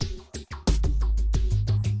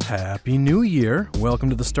Happy New Year. Welcome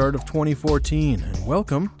to the start of 2014, and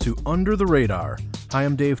welcome to Under the Radar. Hi,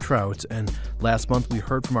 I'm Dave Trout, and last month we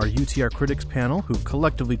heard from our UTR Critics panel, who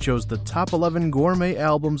collectively chose the top 11 gourmet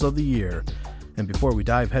albums of the year. And before we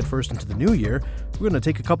dive headfirst into the new year, we're going to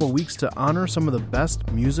take a couple weeks to honor some of the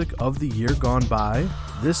best music of the year gone by.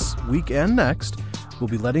 This week and next, we'll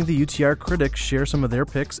be letting the UTR Critics share some of their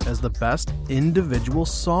picks as the best individual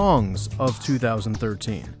songs of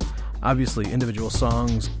 2013. Obviously, individual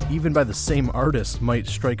songs, even by the same artist, might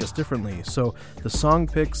strike us differently, so the song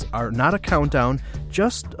picks are not a countdown,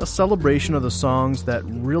 just a celebration of the songs that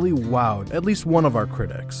really wowed at least one of our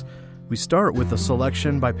critics. We start with a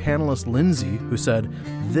selection by panelist Lindsay, who said,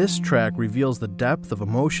 "This track reveals the depth of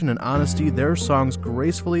emotion and honesty their songs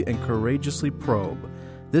gracefully and courageously probe."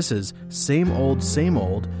 This is Same Old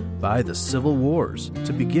by The Civil Wars,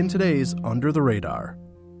 to begin today's Under the Radar.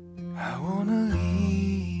 I wanna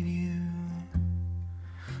leave you,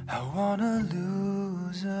 I wanna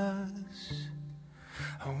lose us,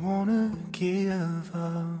 I wanna give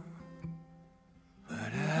up,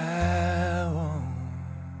 but I won't.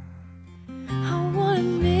 I wanna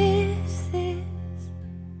miss this,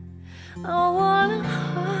 I wanna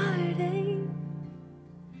heartache,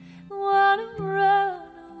 I wanna run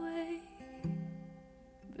away,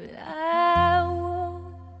 but I won't.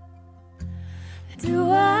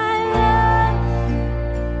 Do I love you?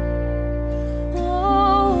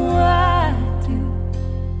 Oh, I do,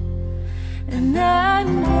 and I'm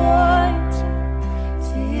going to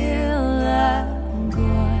till I'm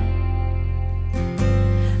gone.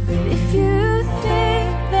 But if you think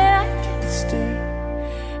that I can stay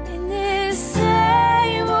in this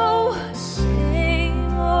same old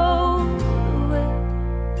way,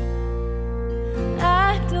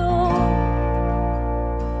 I don't.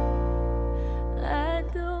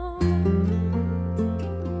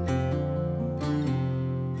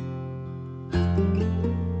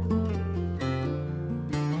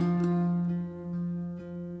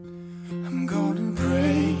 I'm gonna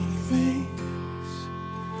break things,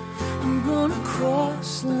 I'm gonna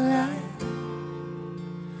cross the line,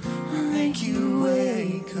 I'll make you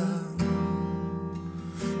wake up,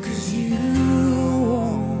 'cause you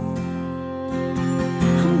won't.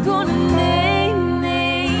 I'm gonna name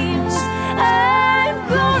names, I'm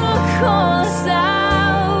gonna call us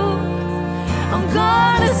out, I'm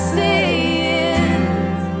gonna say it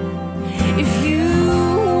if you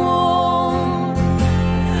won't.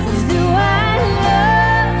 Do I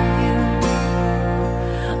love you?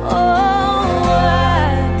 Oh,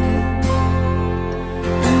 I do,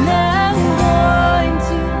 and I'm going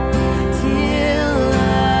to till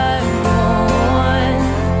I'm gone.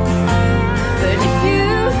 But if you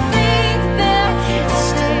think that I can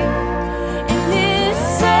stay in this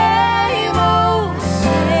same old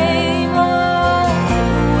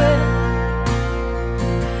way,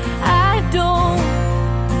 I don't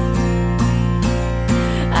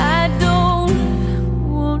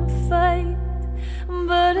wanna fight,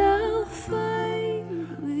 but I'll fight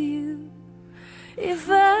with you if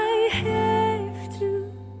I have to,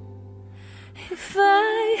 if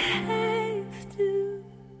I have to.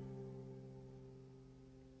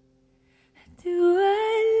 Do I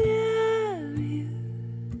love you?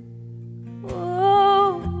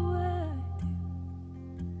 Oh, I do,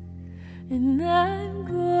 and I'm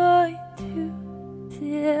going to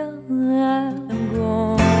till I'm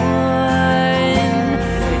gone.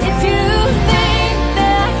 If you think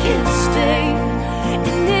that I can stay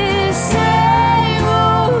in this same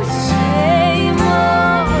old way,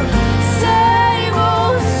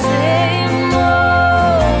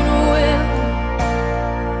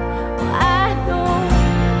 I don't.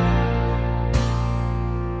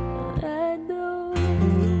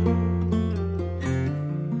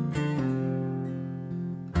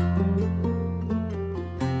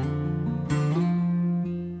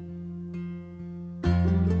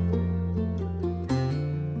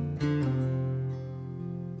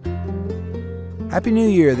 Happy New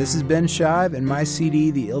Year. This is Ben Shive, and my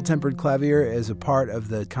CD, The Ill-Tempered Clavier, is a part of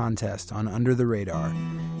the contest on Under the Radar.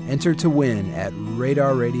 Enter to win at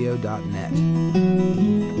radarradio.net.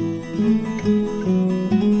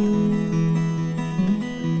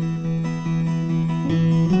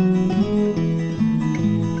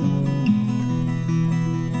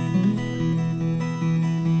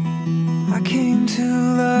 I came to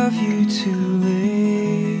love you too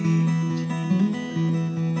late.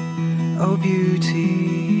 Oh,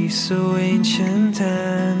 beauty so ancient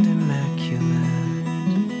and immaculate.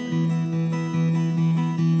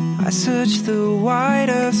 I searched the wide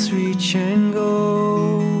earth's reach and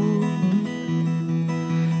go,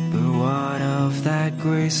 but what of that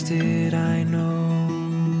grace did I know?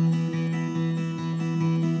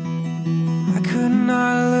 could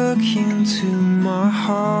not look into my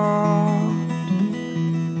heart,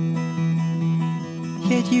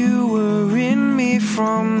 yet you were in me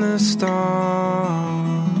from the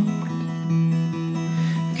start.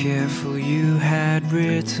 Careful, you had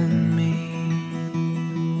written me,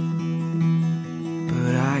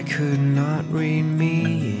 but I could not read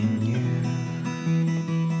me in you.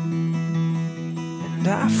 And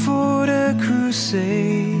I fought a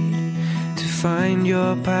crusade to find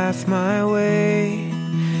your path my way,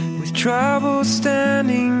 with trouble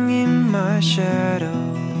standing in my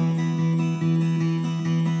shadow,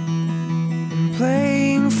 and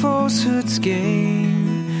playing falsehood's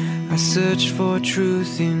game. I searched for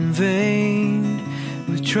truth in vain,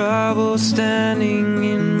 with trouble standing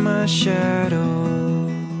in my shadow.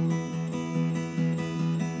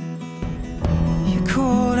 You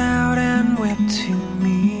called out and wept to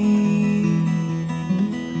me,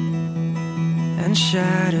 and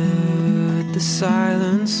shattered the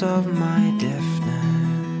silence of my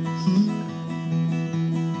deafness.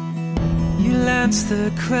 You lanced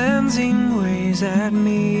the cleansing rays at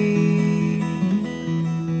me,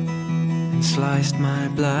 sliced my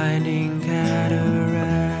blinding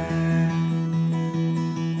cataract.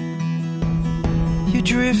 You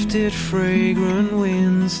drifted fragrant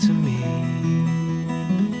winds to me.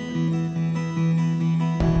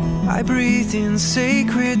 I breathed in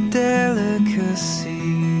sacred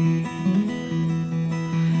delicacy,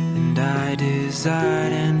 and I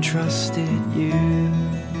desired and trusted you.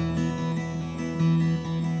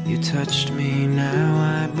 You touched me,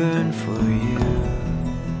 now I burn for you.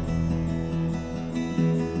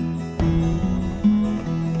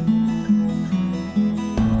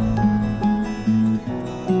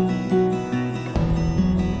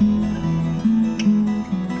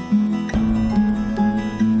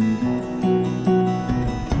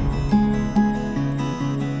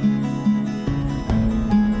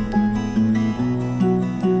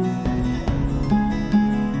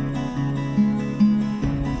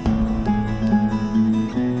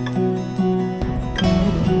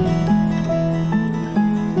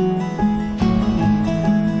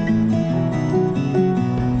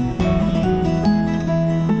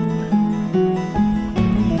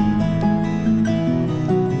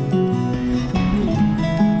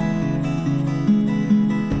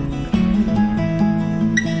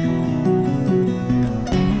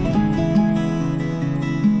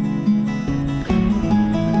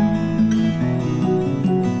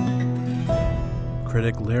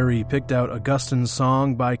 Larry picked out Augustine's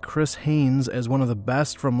song by Chris Haynes as one of the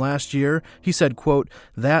best from last year. He said, quote,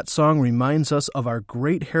 "That song reminds us of our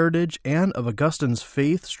great heritage and of Augustine's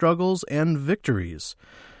faith, struggles, and victories."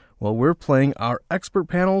 Well, we're playing our expert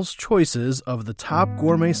panel's choices of the top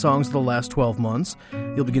gourmet songs of the last 12 months.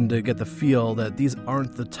 You'll begin to get the feel that these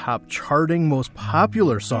aren't the top charting, most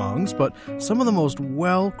popular songs, but some of the most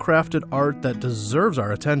well-crafted art that deserves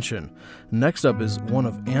our attention. Next up is one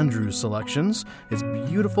of Andrew's selections. It's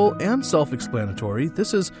beautiful and self-explanatory.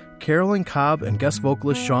 This is Carolyn Cobb and guest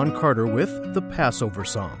vocalist Sean Carter with the Passover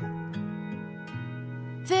Song.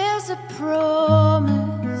 There's a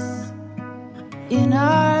promise in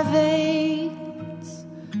our veins,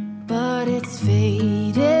 but it's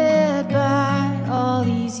faded by all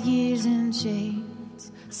these years in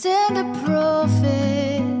chains. Send a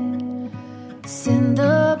prophet, send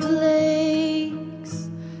the plagues,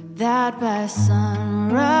 that by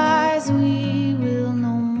sunrise we will no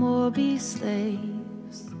more be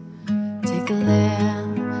slaves. Take the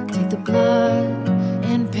lamb, take the blood,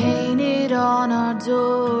 and paint it on our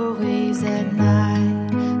doorways at night.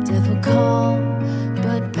 Death will come,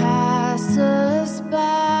 but pass us by.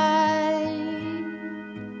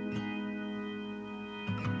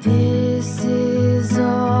 This is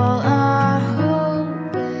all our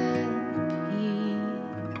hope and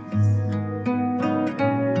peace.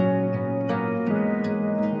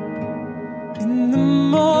 In the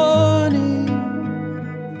morning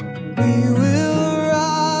we will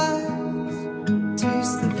rise,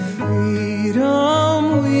 taste the freedom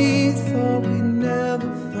we thought we'd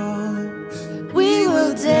never find. We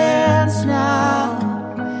will dance now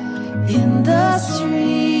in the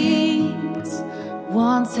streets,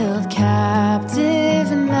 once held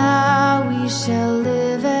captive, and now we shall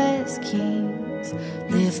live as kings.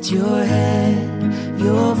 Lift your head,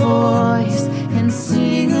 your voice, and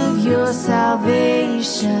sing of your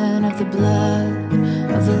salvation, of the blood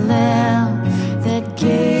of the Lamb that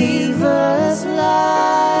gave us life.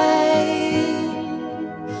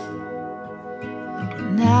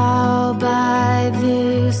 Now by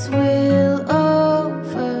this we'll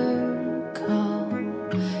overcome.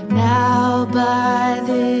 Now by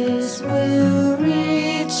this we'll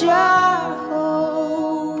reach our home.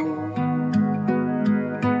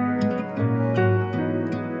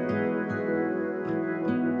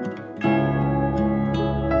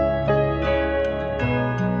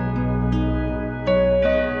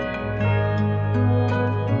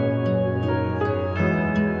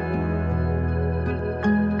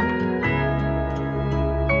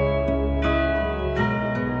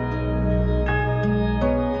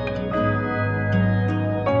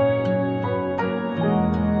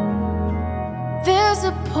 is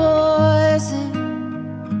a poison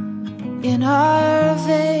in our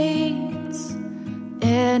veins,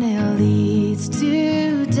 and it leads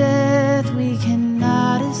to death we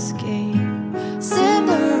cannot escape. Send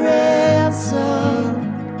the ransom,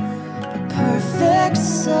 perfect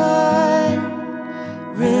Son,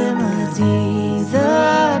 remedy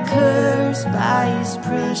the curse by His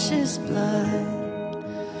precious blood.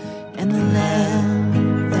 And the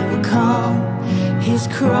Lamb that will come, His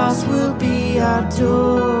cross will be our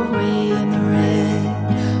doorway, and the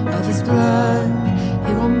red of His blood,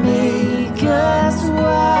 it will make us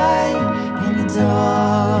white. And the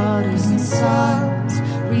daughters and sons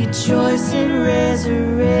rejoice in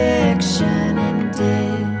resurrection, and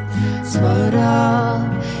death swallowed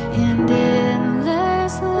up in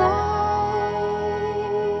endless life.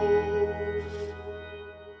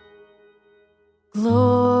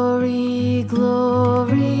 Glory,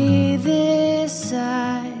 glory, this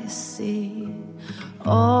I see.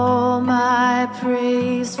 All my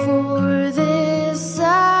praise for this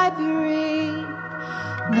I bring,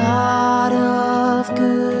 not of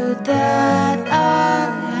good that I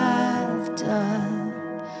have done,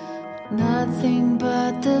 nothing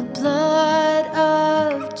but the blood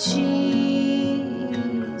of Jesus.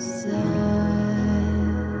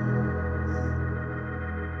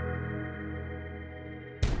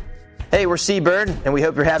 Hey, we're Seabird, and we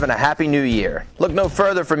hope you're having a happy new year. Look no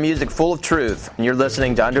further for music full of truth, and you're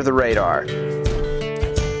listening to Under the Radar.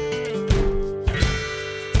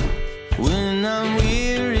 When I'm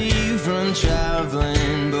weary from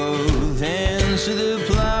traveling, both hands to the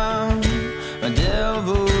plow, my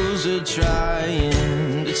devils are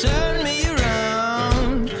trying to turn me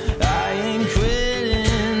around. I ain't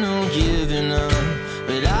quitting or giving up,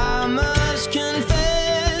 but I must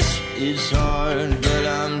confess it's hard, but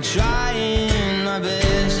I'm trying my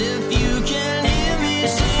best. If you can hear me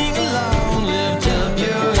sing along, lift up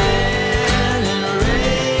your head and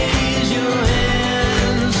raise your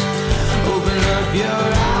hands. Open up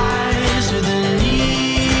your eyes to the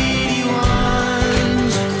needy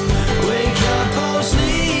ones. Wake up, oh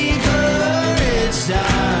sleeper, it's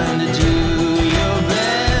time to do your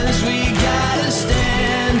best. We gotta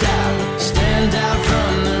stand out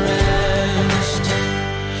from the rest.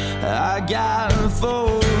 I got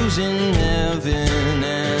foes in heaven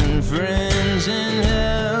and friends in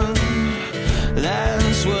hell.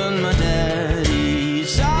 That's what my daddy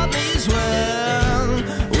taught me as well.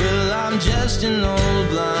 Well, I'm just an old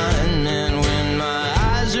blind man when my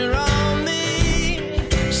eyes are on me.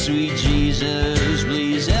 Sweet Jesus,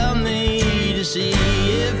 please help me to see.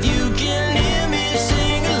 If you can hear me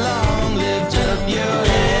sing along, lift up your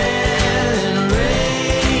head and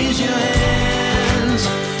raise your hands.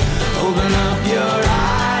 Open up your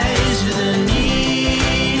eyes to the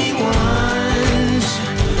needy ones.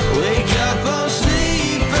 Wake up, oh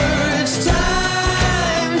sleeper, it's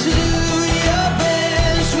time to do your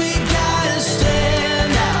best. We gotta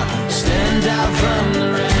stand out from the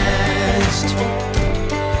rest.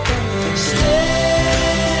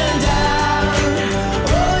 Stand out,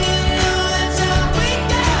 oh you know that's how we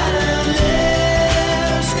gotta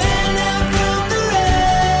live. Stand out from the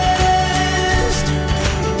rest.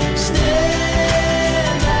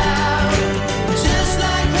 Stand out, just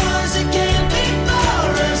like ones that came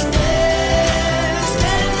before us did.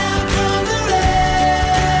 Stand out from the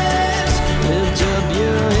rest. Lift up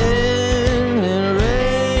your head and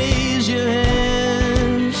raise your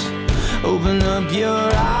hands. Open up your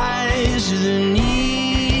eyes to the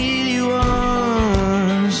needy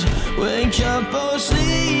ones. Wake up, oh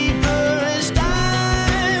sleeper, it's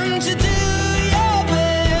time to do your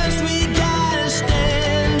best. We gotta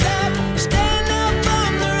stand up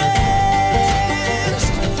from the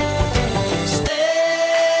rest.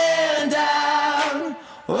 Stand out,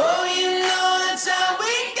 oh you know that's how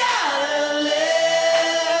we gotta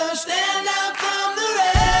live. Stand out from the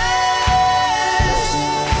rest.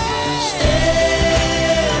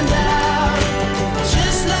 Stand out,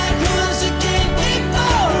 just like ones that came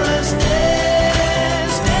before us did.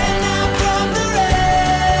 Stand out from the rest.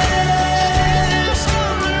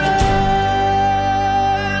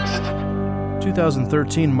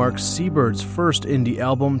 2013 marks Seabird's first indie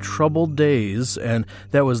album, Troubled Days, and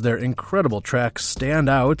that was their incredible track Stand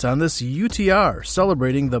Out on this UTR,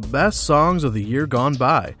 celebrating the best songs of the year gone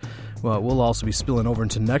by. Well, we'll also be spilling over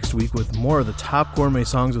into next week with more of the top gourmet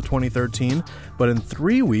songs of 2013, but in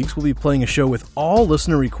 3 weeks we'll be playing a show with all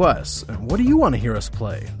listener requests. And what do you want to hear us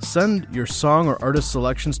play? Send your song or artist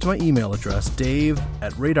selections to my email address,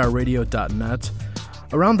 dave@radarradio.net.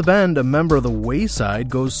 Around the Bend, a member of the Wayside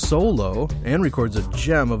goes solo and records a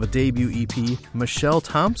gem of a debut EP. Michelle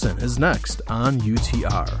Thompson is next on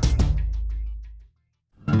UTR.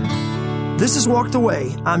 This is Walked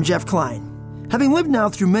Away. I'm Jeff Klein. Having lived now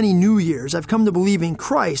through many New Years, I've come to believe in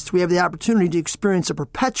Christ we have the opportunity to experience a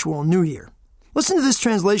perpetual New Year. Listen to this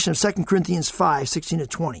translation of 2 Corinthians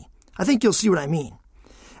 5:16-20. I think you'll see what I mean.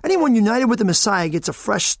 Anyone united with the Messiah gets a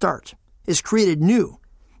fresh start, is created new.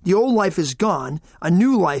 The old life is gone, a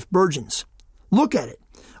new life burgeons. Look at it.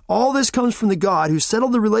 All this comes from the God who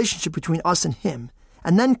settled the relationship between us and Him,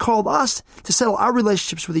 and then called us to settle our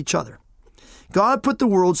relationships with each other. God put the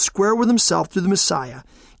world square with Himself through the Messiah,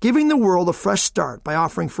 giving the world a fresh start by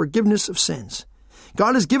offering forgiveness of sins.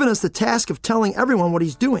 God has given us the task of telling everyone what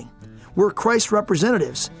He's doing. We're Christ's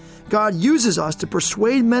representatives. God uses us to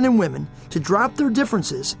persuade men and women to drop their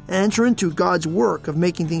differences and enter into God's work of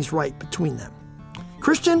making things right between them.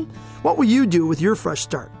 Christian, what will you do with your fresh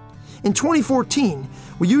start? In 2014,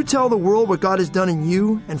 will you tell the world what God has done in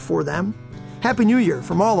you and for them? Happy New Year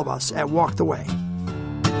from all of us at Walked Away.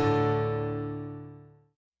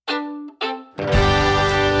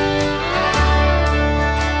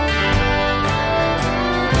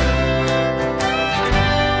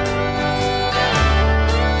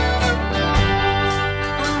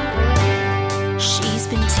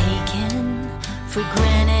 For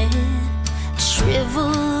granted,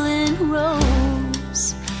 shriveling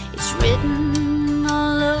rose. It's written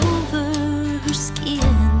all over her skin.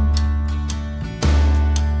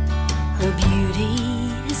 Her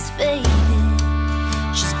beauty is faded.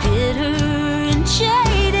 She's bitter and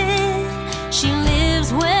jaded. She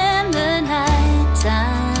lives when the night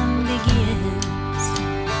time begins.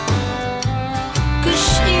 'Cause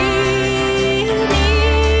she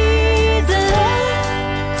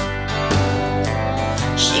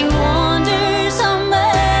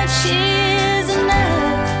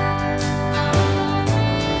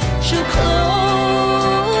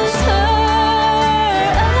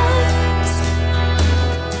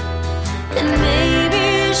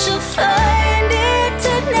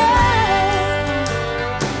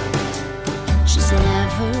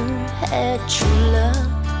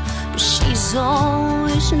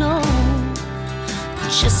always known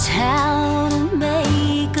just how to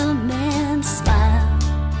make a man smile.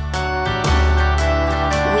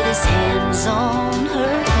 With his hands on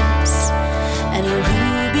her hips and a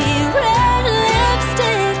ruby red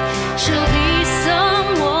lipstick, she'll be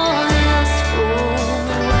someone else for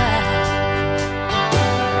a while.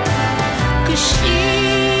 'Cause she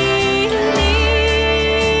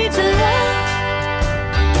needs love.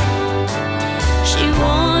 She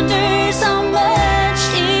wonders how much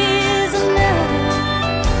is enough.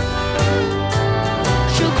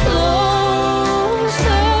 She'll close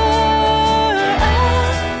her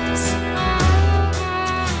eyes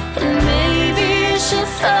and maybe she'll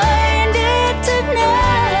find it tonight.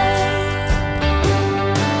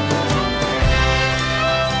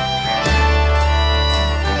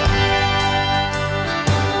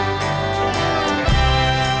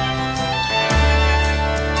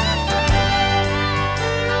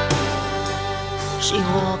 She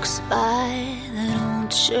walks by that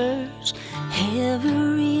old church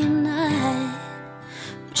every night,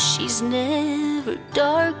 but she's never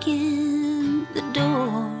darkened the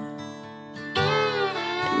door.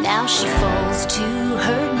 And now she falls to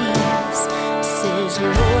her knees, says,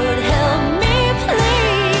 Lord, help me,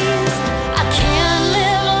 please. I can't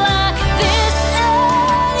live like this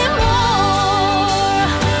anymore.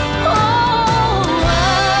 Oh,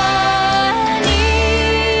 I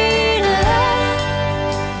need love.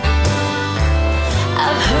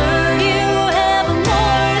 I've heard you have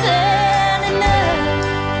more than enough.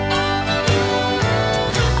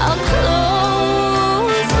 I'll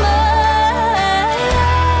close my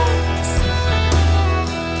eyes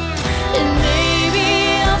and maybe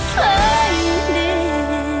I'll find it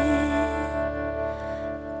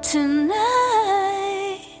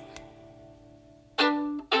tonight.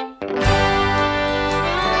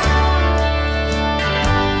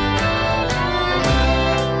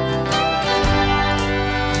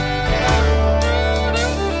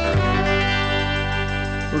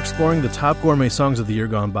 We're exploring the top gourmet songs of the year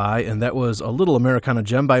gone by, and that was A Little Americana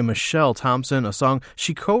Gem by Michelle Thompson, a song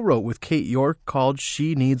she co-wrote with Kate York called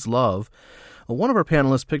She Needs Love. One of our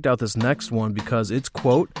panelists picked out this next one because it's,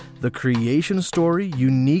 quote, the creation story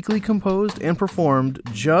uniquely composed and performed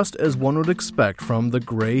just as one would expect from the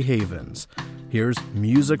Grey Havens. Here's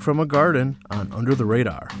Music from a Garden on Under the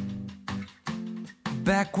Radar.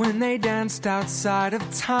 Back when they danced outside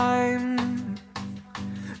of time,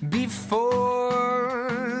 before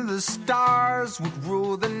the stars would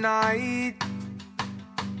rule the night,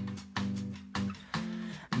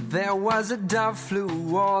 There was a dove flew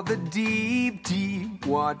o'er the deep, deep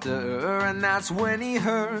water, and that's when he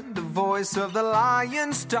heard the voice of the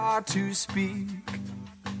lion start to speak.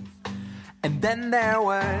 And then there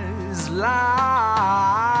was light.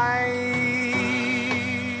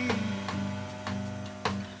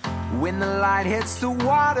 When the light hits the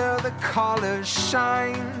water, the colors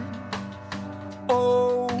shine.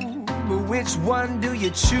 Oh, but which one do you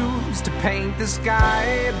choose to paint the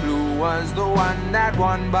sky? Blue was the one that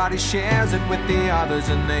one body shares it with the others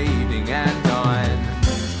in the evening and dawn.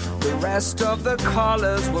 The rest of the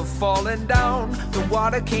colors were falling down. The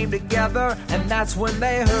water came together, and that's when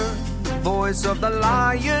they heard the voice of the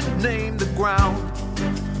lion name the ground.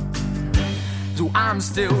 So I'm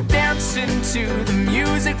still dancing to the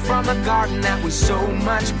music from a garden that was so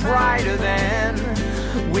much brighter than,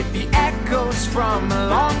 with the echoes from a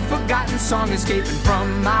long-forgotten song escaping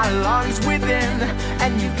from my lungs within.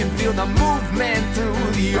 And you can feel the movement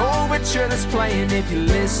through the overture that's playing if you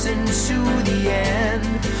listen to the end.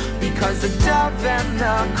 Because the dove and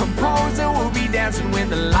the composer will be dancing when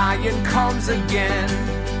the lion comes again.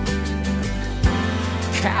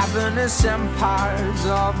 Cavernous empires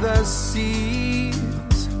of the seas,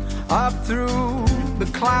 up through the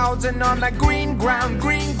clouds and on that green ground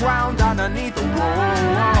underneath the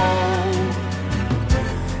wall.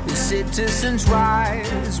 The citizens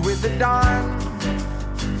rise with the dawn,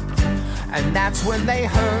 and that's when they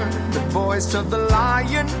heard the voice of the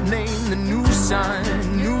lion named the new sun,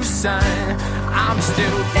 new sun. I'm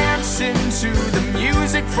still dancing to the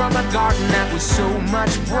music from a garden that was so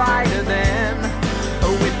much brighter than,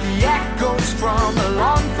 with the echoes from a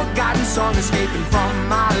long-forgotten song escaping from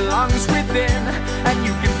my lungs within. And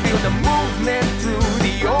you can feel the movement through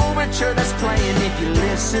the overture that's playing if you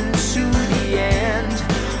listen to the end.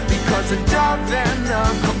 Because the dove and the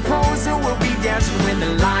composer will be dancing when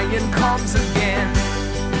the lion comes again.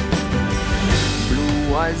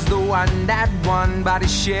 Blue was the one that one body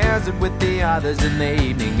shares it with the others in the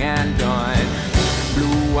evening and dawn.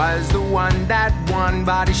 Blue was the one that one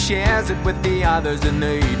body shares it with the others in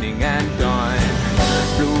the evening and dawn.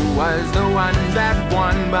 Blue was the one that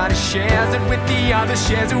one body shares it with the other,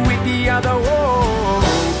 shares it with the other. Oh,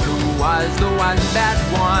 blue was the one that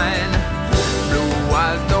one. Blue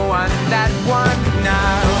was the one that one.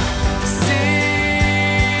 Now sing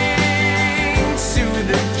to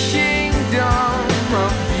the kingdom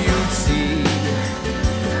of beauty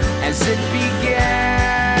as it began.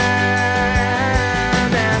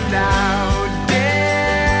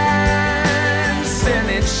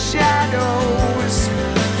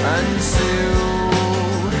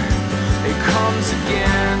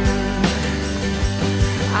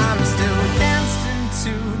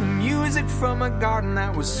 From a garden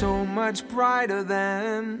that was so much brighter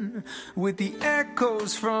than, with the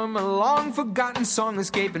echoes from a long-forgotten song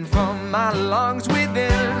escaping from my lungs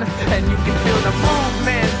within. And you can feel the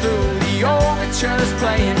movement through the overtures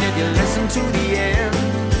playing if you listen to the end.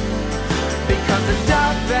 Because the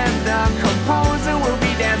dove and the composer will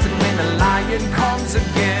be dancing when the lion comes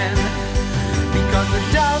again. Because the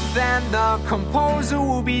dove and the composer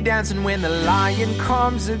will be dancing when the lion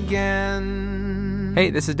comes again. Hey,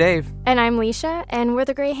 this is Dave. And I'm Leisha, and we're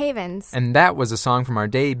the Grey Havens. And that was a song from our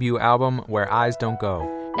debut album, Where Eyes Don't Go.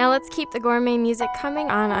 Now let's keep the gourmet music coming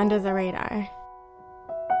on Under the Radar.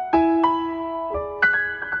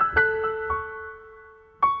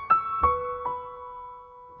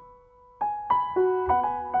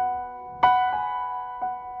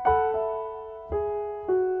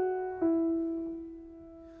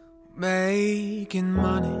 Making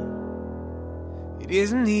money, it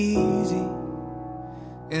isn't easy.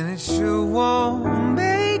 And it sure won't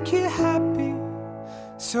make you happy.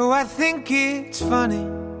 So I think it's funny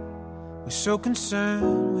we're so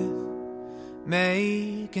concerned with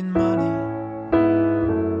making money.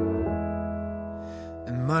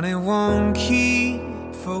 And money won't keep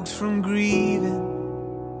folks from grieving,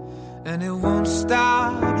 and it won't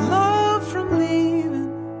stop love from leaving.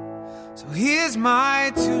 So here's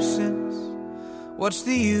my 2 cents. What's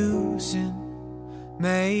the use in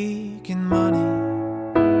making money?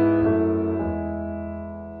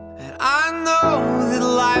 I know that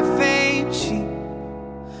life ain't cheap,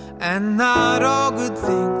 and not all good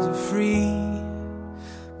things are free.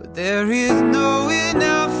 But there is no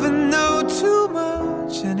enough and no too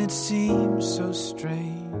much, and it seems so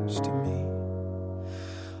strange to me.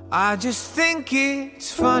 I just think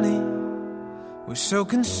it's funny we're so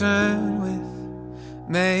concerned with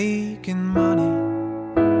making money.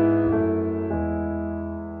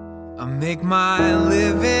 I make my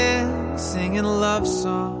living singing love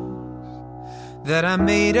songs that I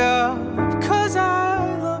made up 'cause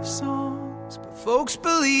I love songs. But folks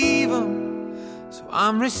believe them, so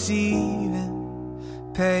I'm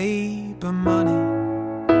receiving paper money.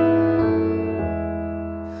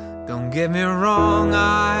 Don't get me wrong,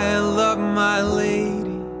 I love my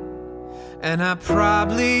lady, and I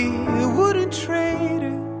probably wouldn't trade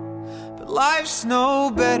her, but life's no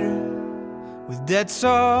better with debts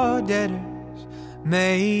or debtors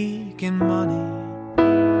making money.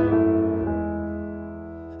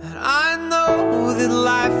 And I know that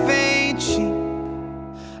life ain't cheap,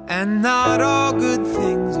 and not all good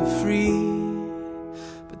things are free,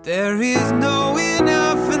 but there is no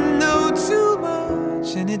enough and no too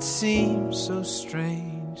much, and it seems so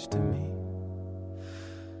strange to me.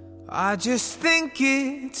 I just think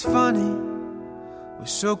it's funny, we're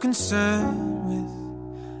so concerned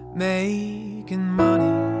with making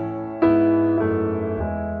money.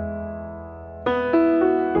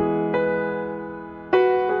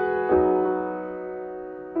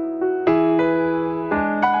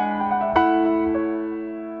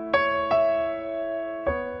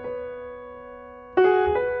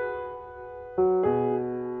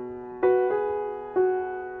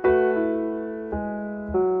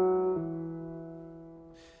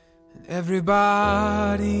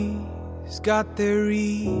 Everybody's got their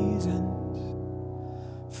reasons,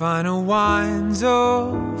 finer wines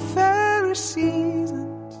or fairer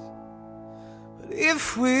seasons, but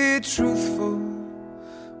if we're truthful,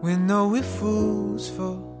 we know we're fools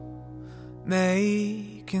for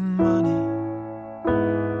making money.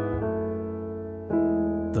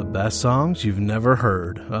 The best songs you've never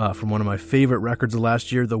heard. From one of my favorite records of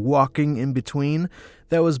last year, The Walking in Between.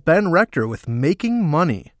 That was Ben Rector with Making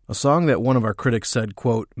Money, a song that one of our critics said,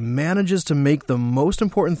 quote, manages to make the most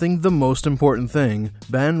important thing the most important thing.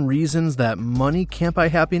 Ben reasons that money can't buy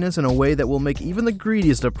happiness in a way that will make even the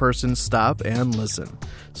greediest of persons stop and listen.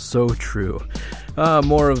 So true.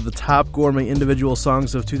 More of the top gourmet individual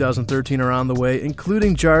songs of 2013 are on the way,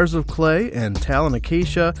 including Jars of Clay and Talon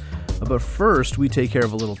Acacia. But first, we take care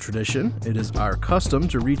of a little tradition. It is our custom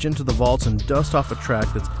to reach into the vaults and dust off a track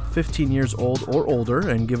that's 15 years old or older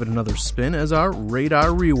and give it another spin as our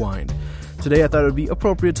Radar Rewind. Today, I thought it would be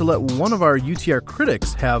appropriate to let one of our UTR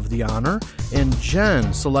critics have the honor, and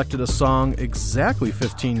Jen selected a song exactly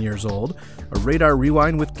 15 years old. A Radar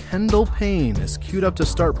Rewind with Kendall Payne is queued up to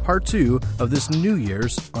start part 2 of this New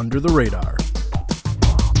Year's Under the Radar.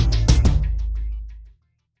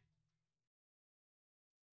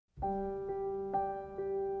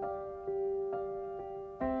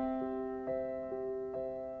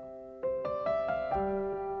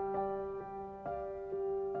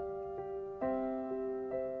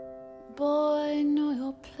 Boy, know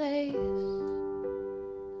your place.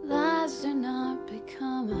 Lies do not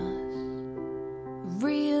become us.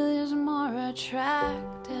 Real is more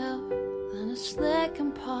attractive than a slick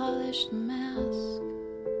and polished mask.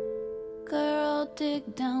 Girl,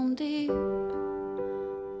 dig down deep.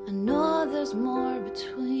 I know there's more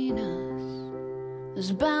between us.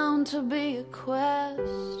 There's bound to be a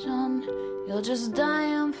question you're just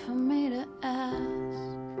dying for me to ask.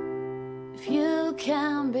 If you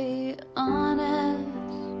can be honest,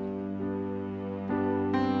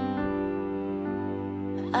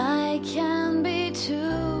 I can be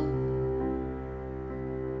too.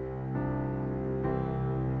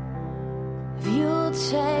 If you'll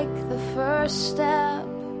take the first step,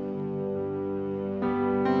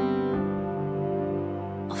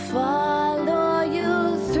 I'll follow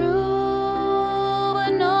you through,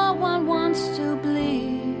 but no one wants to bleed.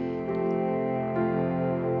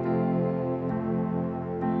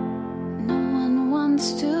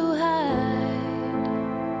 To hide.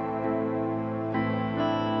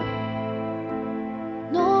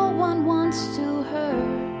 No one wants to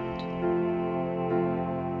hurt.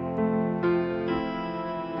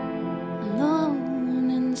 Alone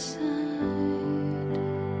inside.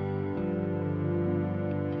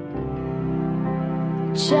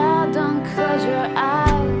 Child, don't close your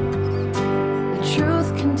eyes. The truth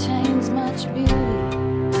contains much beauty,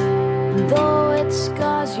 and though it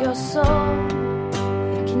scars your soul,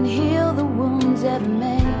 can heal the wounds it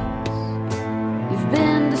makes. You've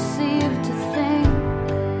been deceived to think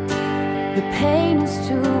the pain is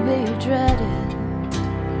to be dreaded.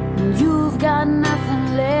 When you've got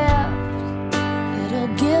nothing left,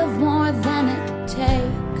 it'll give more than it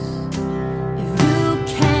takes. If you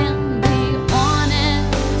can be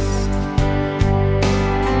honest,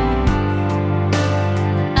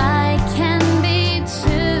 I can be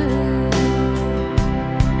too.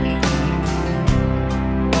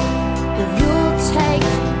 Take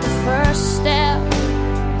the first step,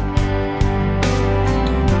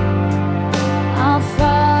 I'll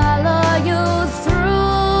follow you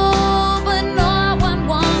through, but no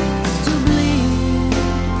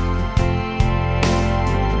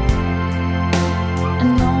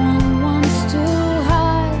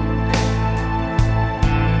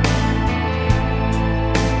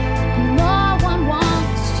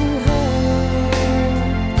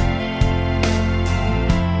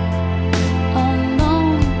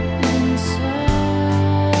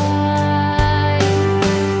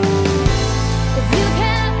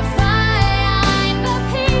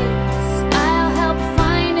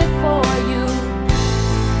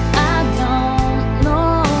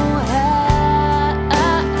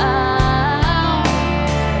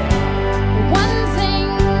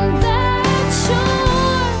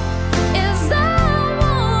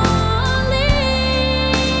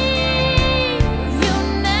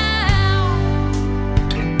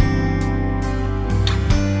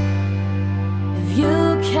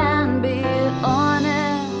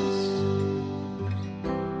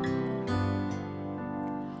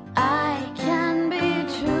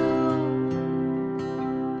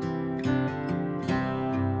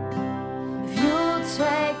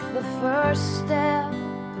first step.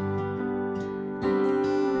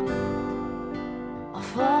 I'll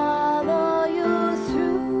follow you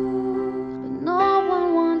through, but no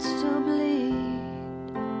one wants to bleed,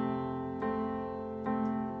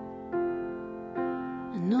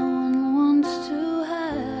 and no one wants to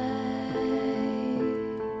hide.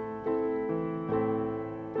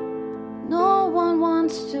 No one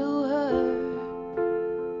wants to hurt.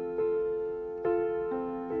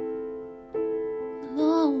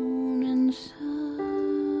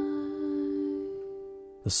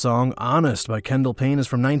 The song Honest by Kendall Payne is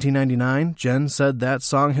from 1999. Jen said that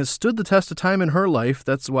song has stood the test of time in her life.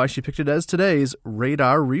 That's why she picked it as today's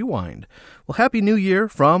Radar Rewind. Well, Happy New Year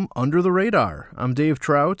from Under the Radar. I'm Dave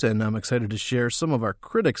Trout, and I'm excited to share some of our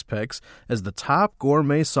critics' picks as the top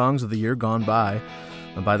gourmet songs of the year gone by.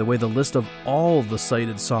 And by the way, the list of all the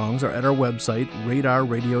cited songs are at our website,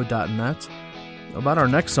 radarradio.net. About our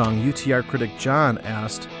next song, UTR critic John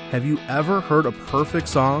asked, have you ever heard a perfect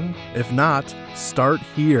song? If not, start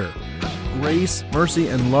here. Grace, mercy,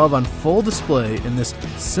 and love on full display in this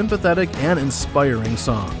sympathetic and inspiring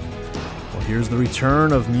song. Well, here's the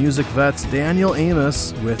return of music vets Daniel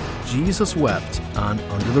Amos with Jesus Wept on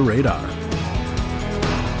Under the Radar.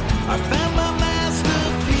 I found my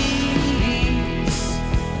masterpiece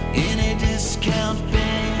in a discount bin.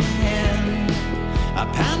 I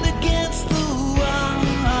pound against the wall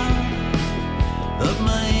of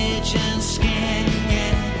my itching skin.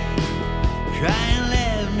 Try and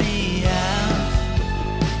let me out.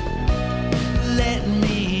 Let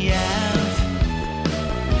me out.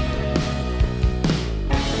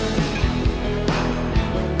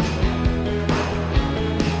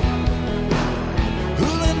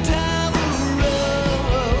 Who'll untie the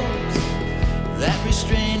ropes that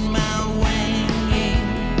restrain my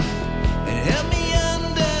wings and help me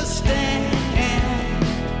understand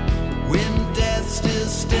when death still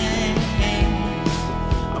stands?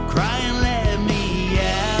 I'm crying, let me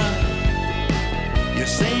out. You're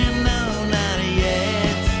saying no, not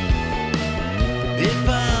yet. If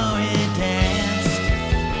I only danced,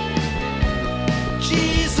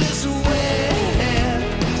 Jesus wept.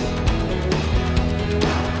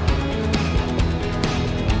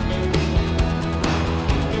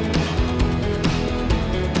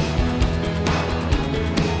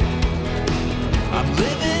 I'm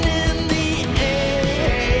living in the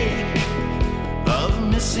ache of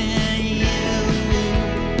missing you,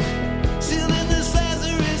 sealed in this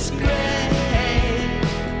Lazarus grave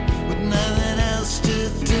with nothing else to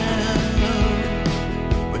do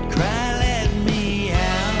but cry, let me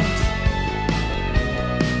out,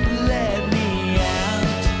 let me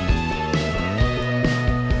out.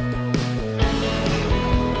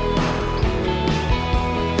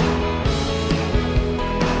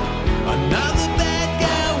 Another bad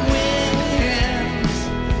guy wins,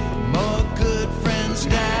 more good friends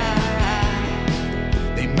die.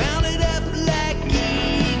 They mounted up like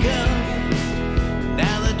eagles,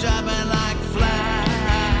 now they're dropping like flies.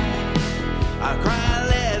 I cry,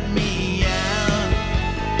 let me out.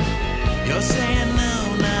 You're saying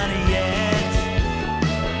no, not yet.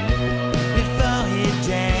 Before he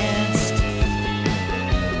danced,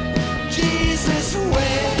 Jesus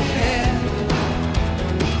wept.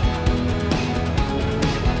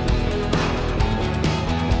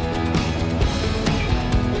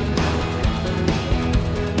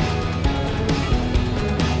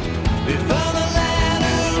 Before the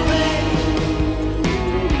latter rain,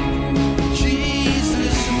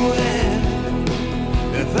 Jesus wept.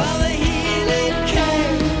 Before the healing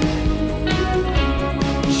came,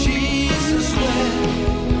 Jesus wept.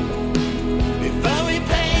 Before we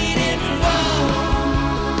paid in full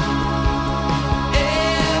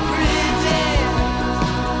every day,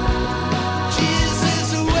 Jesus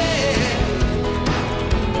wept.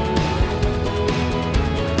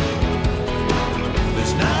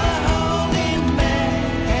 There's not a holy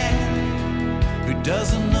man who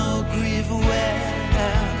doesn't know grief well,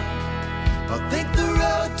 or think the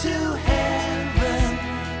road to heaven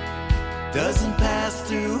doesn't pass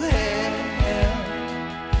through hell.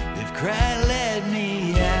 They've cried, let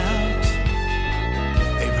me out.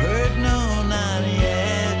 They've heard no, not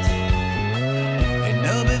yet. They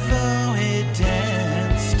know before he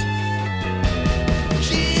danced,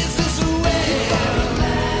 Jesus wept.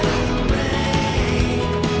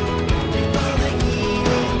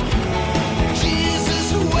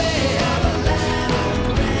 Jesus wept.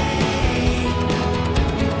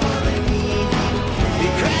 He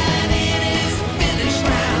cried, it is finished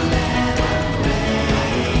now.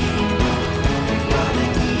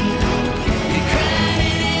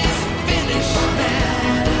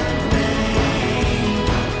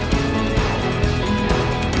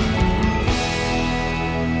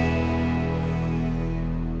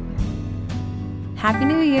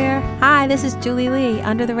 Year! Hi, this is Julie Lee.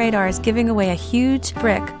 Under the Radar is giving away a huge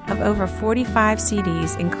brick of over 45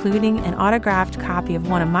 CDs, including an autographed copy of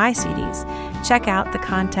one of my CDs. Check out the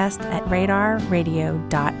contest at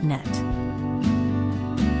radarradio.net.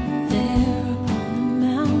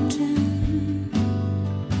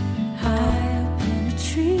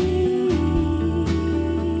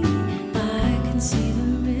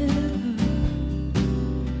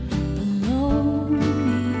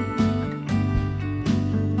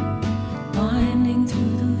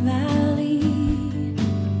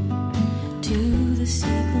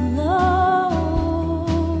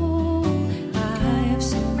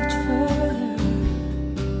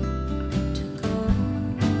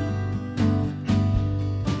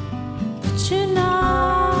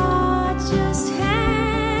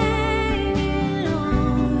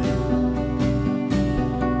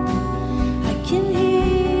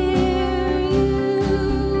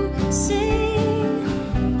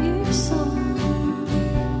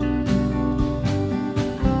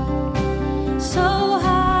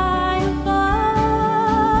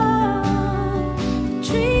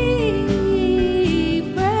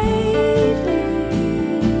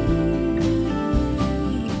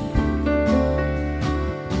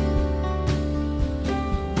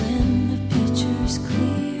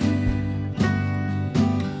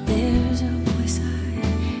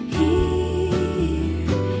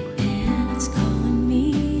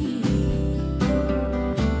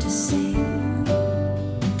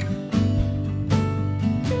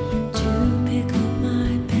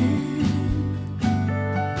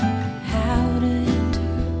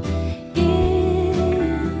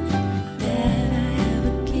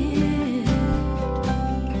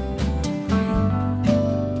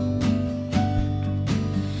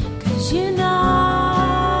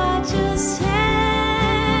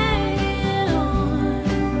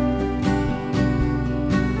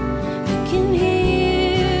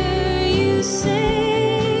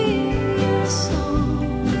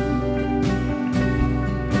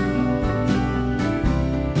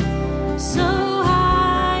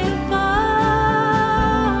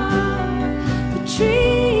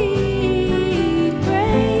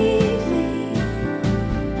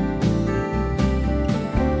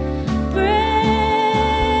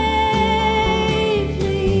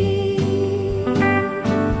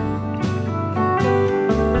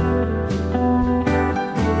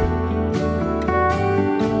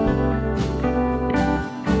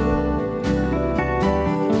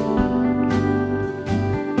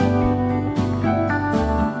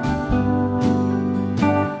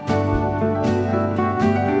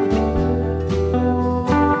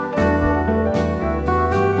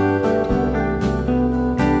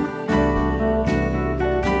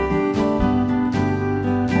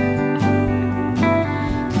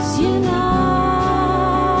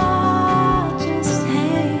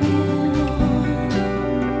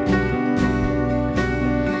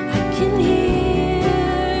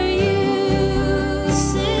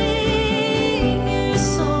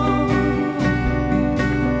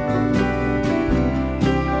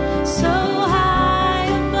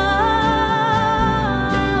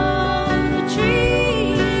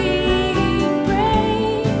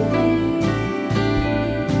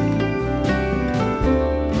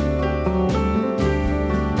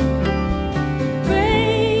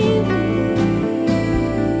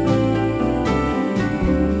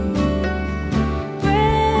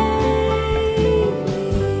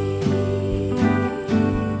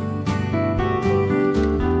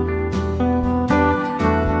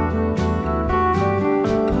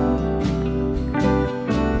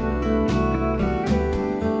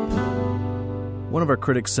 One of our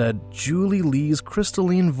critics said, Julie Lee's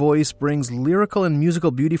crystalline voice brings lyrical and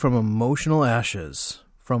musical beauty from emotional ashes.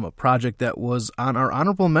 From a project that was on our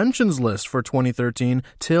honorable mentions list for 2013,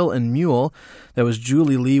 Till and Mule. That was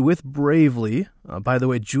Julie Lee with Bravely. By the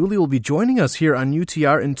way, Julie will be joining us here on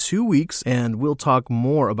UTR in 2 weeks, and we'll talk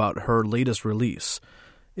more about her latest release.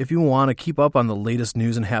 If you want to keep up on the latest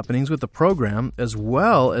news and happenings with the program, as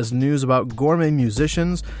well as news about gourmet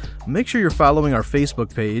musicians, make sure you're following our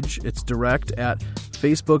Facebook page. It's direct at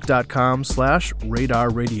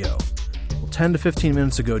facebook.com/radarradio. Well, 10 to 15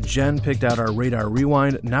 minutes ago, Jen picked out our Radar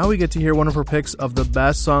Rewind. Now we get to hear one of her picks of the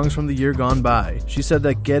best songs from the year gone by. She said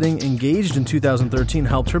that getting engaged in 2013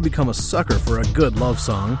 helped her become a sucker for a good love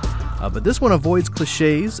song. But this one avoids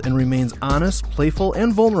cliches and remains honest, playful,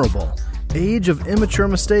 and vulnerable. Age of Immature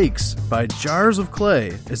Mistakes by Jars of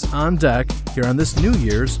Clay is on deck here on this New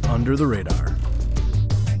Year's Under the Radar.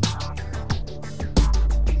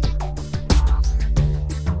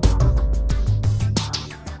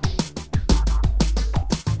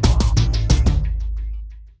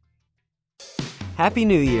 Happy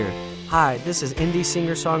New Year! Hi, this is indie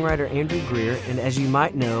singer-songwriter Andrew Greer, and as you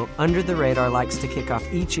might know, Under the Radar likes to kick off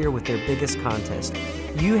each year with their biggest contest.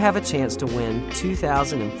 You have a chance to win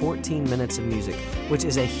 2,014 minutes of music, which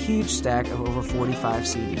is a huge stack of over 45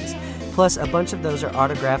 CDs. Plus, a bunch of those are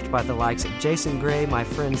autographed by the likes of Jason Gray, my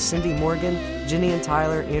friends Cindy Morgan, Jenny and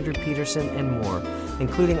Tyler, Andrew Peterson, and more,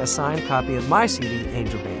 including a signed copy of my CD,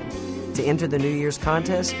 Angel Band. To enter the New Year's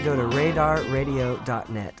contest, go to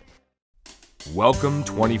radarradio.net. Welcome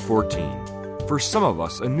 2014. For some of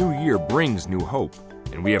us, a new year brings new hope,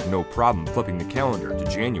 and we have no problem flipping the calendar to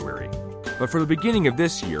January. But for the beginning of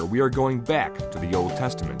this year, we are going back to the Old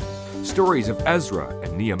Testament, stories of Ezra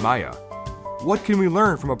and Nehemiah. What can we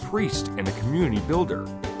learn from a priest and a community builder?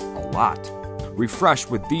 A lot. Refresh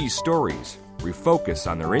with these stories, refocus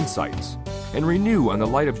on their insights, and renew on the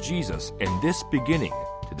light of Jesus and this beginning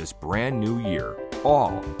to this brand new year,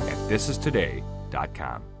 all at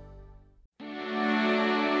thisistoday.com.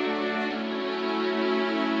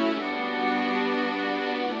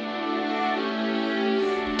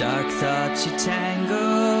 Dark thoughts you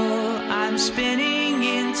tangle, I'm spinning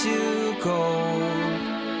into gold.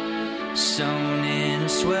 Sewn in a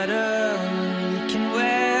sweater you can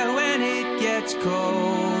wear when it gets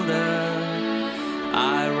colder.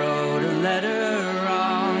 I wrote a letter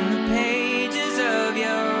on the pages of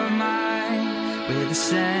your mind with a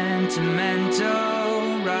sentimental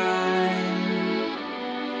rhyme.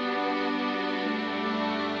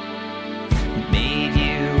 Made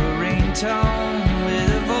you a ringtone with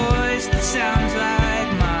a voice that sounds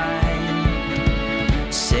like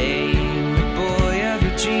mine, saying the boy of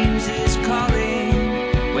your dreams is calling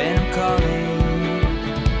when I'm calling.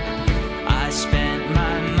 I spent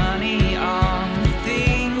my money on the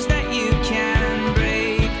things that you can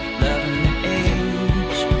break, loving the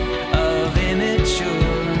age of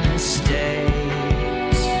immature mistakes.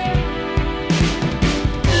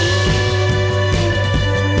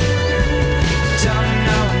 Don't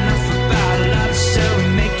know enough about love, so we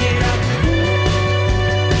make it up.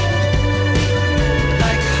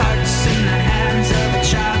 Like hearts in the hands of a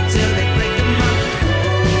child till they break them up.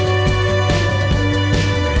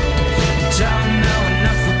 Don't know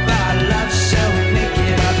enough about love, so we make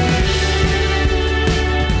it up.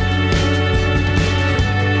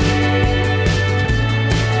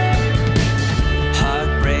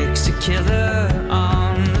 Heartbreak's a killer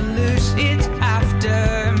on the loose, it's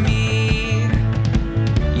after me.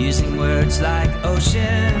 Using words like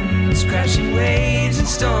oceans, crashing waves and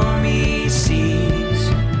stormy seas.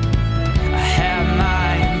 I have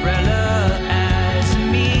my umbrella as a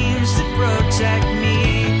means to protect me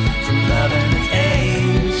from loving the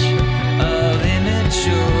age of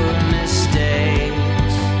immature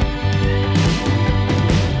mistakes.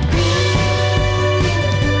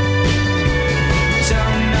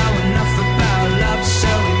 Don't know enough about love,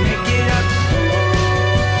 so we make it up.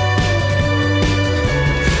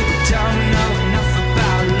 Don't know enough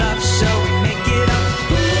about love, so we make it up.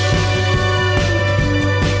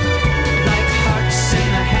 Like hearts in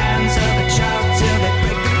the hands of a child till they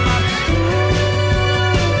break them up.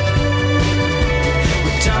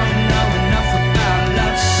 We don't know enough about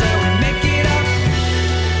love, so we make it up.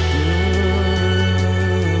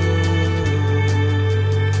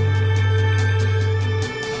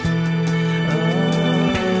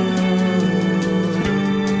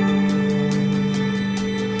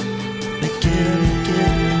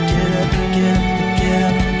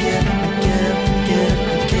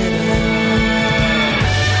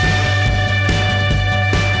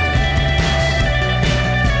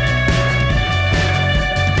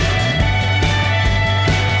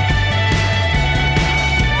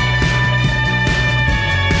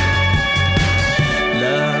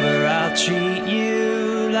 Lover, I'll treat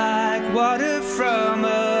you like water from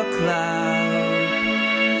a cloud.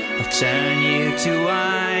 I'll turn you to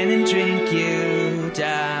wine and drink you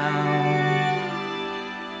down.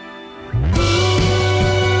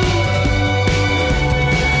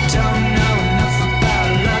 Don't know enough about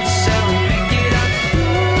love, so we make it up.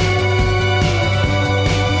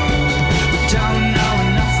 Don't know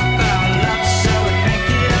enough about love, so we make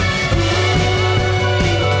it up.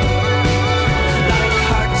 Like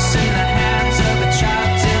hearts in the hands of a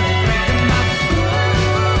child till they break them up.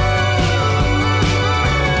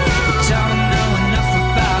 Don't know enough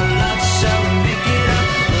about love, so we make it up.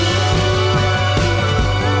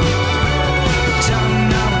 Don't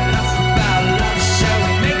know enough about love, so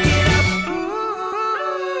we make it up.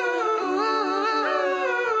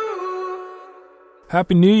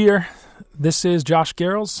 Happy New Year. This is Josh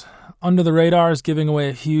Garrels. Under the Radar is giving away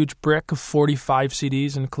a huge brick of 45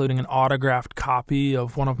 CDs, including an autographed copy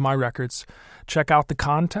of one of my records. Check out the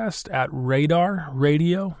contest at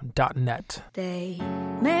radarradio.net. They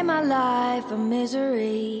made my life a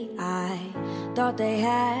misery. I thought they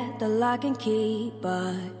had the lock and key,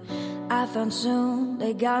 but I found soon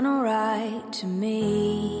they got no right to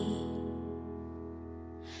me.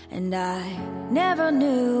 And I never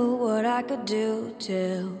knew what I could do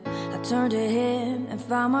till I turned to him and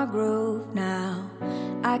found my groove. Now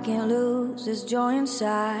I can't lose this joy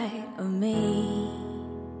inside of me.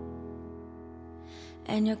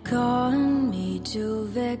 And you're calling me to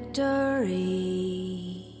victory.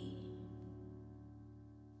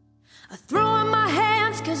 I throw up my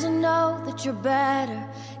hands 'cause I know that you're better.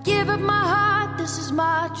 Give up my heart, this is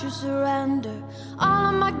my true surrender. All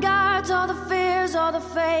of my guards, all the fears, all the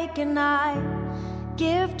fake, and I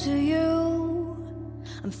give to you.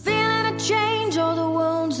 I'm feeling a change, all the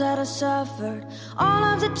wounds that I suffered, all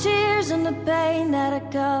of the tears and the pain that I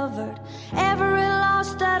covered, every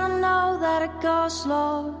loss that I know that it cost,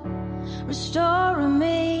 Lord, restoring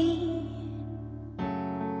me.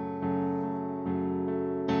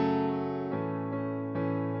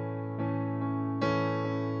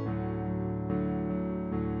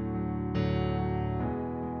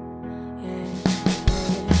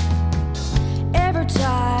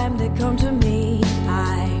 They come to me,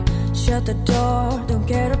 I shut the door, don't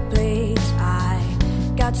care to please. I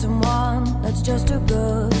got someone that's just too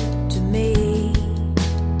good to me.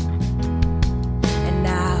 And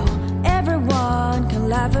now everyone can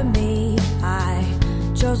laugh at me. I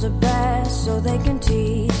chose the best so they can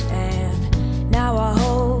tease. And now I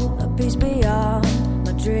hold a peace beyond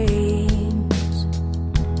my dreams.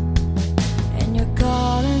 And you're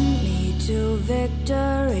calling me to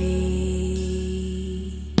victory.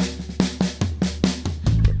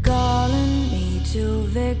 To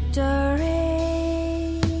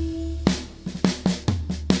victory.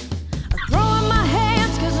 I throw up my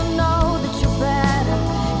hands 'cause I know that you're better.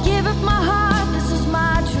 Give up my heart, this is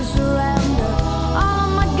my true surrender. All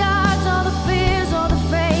of my guards, all the fears, all the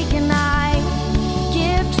fake, and I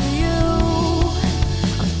give to you.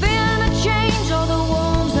 I'm feeling a change, all the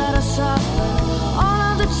wounds that I suffered, all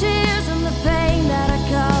of the tears and the pain that I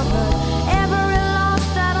covered, every loss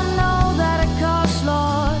that I know that it cost,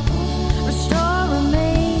 Lord, restore.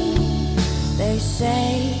 They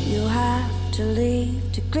say you have to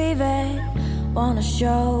leave to cleave it. Wanna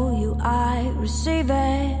show you I receive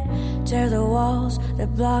it. Tear the walls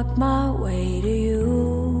that block my way to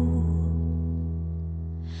you.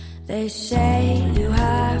 They say you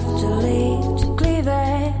have to leave to cleave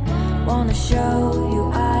it. Wanna show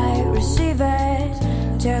you I receive it.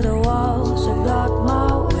 Tear the walls that block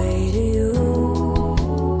my way to you.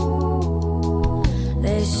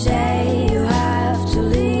 They say you have to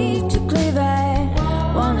leave to cleave it.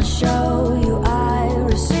 Wanna show you I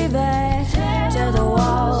receive it. Tear the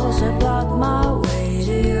walls that block my way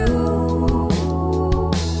to you.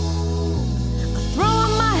 I throw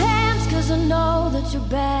up my hands 'cause I know that you're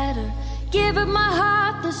better. Give up my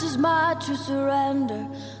heart, this is my true surrender.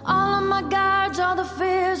 All of my guards, all the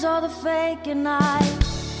fears, all the fake, and I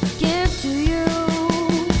give to you.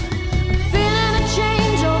 I'm feeling a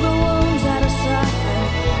change, all the wounds that I suffered,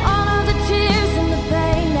 all of the tears and the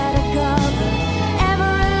pain that I covered,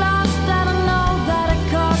 every loss that I know that it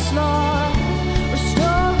cost, Lord,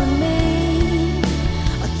 restoring me.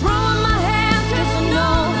 I throw up my hands 'cause I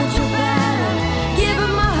know that you're better. Give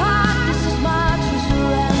up my heart, this is my true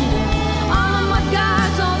surrender. All of my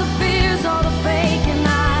guards, all the fears, all the fake, and I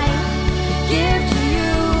give to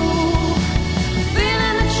you. I'm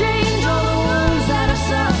feeling a change, all the wounds that I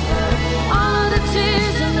suffered, all of the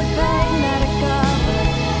tears and the pain that I covered,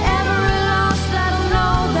 every loss that I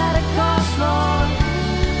know that it cost, Lord,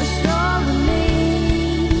 restoring me.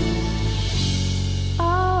 Oh,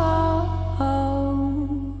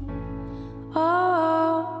 oh, oh,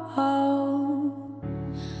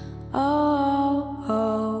 oh,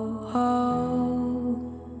 oh, oh.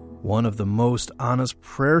 One of the most honest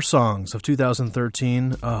prayer songs of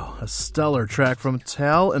 2013. Oh, a stellar track from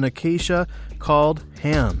Tal and Acacia called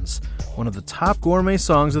Hands, one of the top gourmet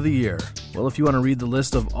songs of the year. Well, if you want to read the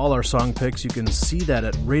list of all our song picks, you can see that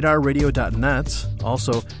at radarradio.net.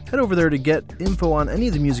 Also, head over there to get info on any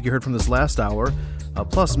of the music you heard from this last hour.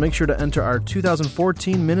 Plus, make sure to enter our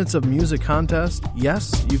 2014 Minutes of Music contest.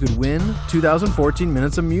 Yes, you could win 2014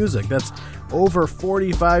 Minutes of Music. That's over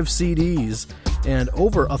 45 CDs, and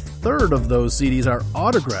over a third of those CDs are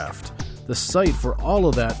autographed. The site for all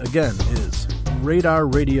of that, again, is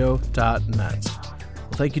radarradio.net.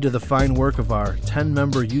 Well, thank you to the fine work of our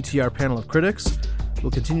 10-member UTR panel of critics. We'll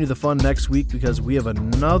continue the fun next week because we have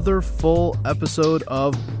another full episode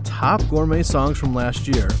of top gourmet songs from last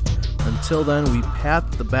year. Until then, we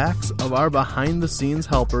pat the backs of our behind-the-scenes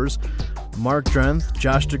helpers, Mark Drenth,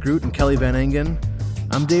 Josh DeGroot, and Kelly Van Engen.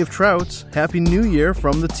 I'm Dave Trout. Happy New Year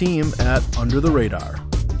from the team at Under the Radar.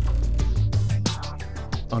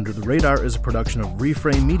 Under the Radar is a production of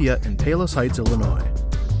Reframe Media in Palos Heights, Illinois.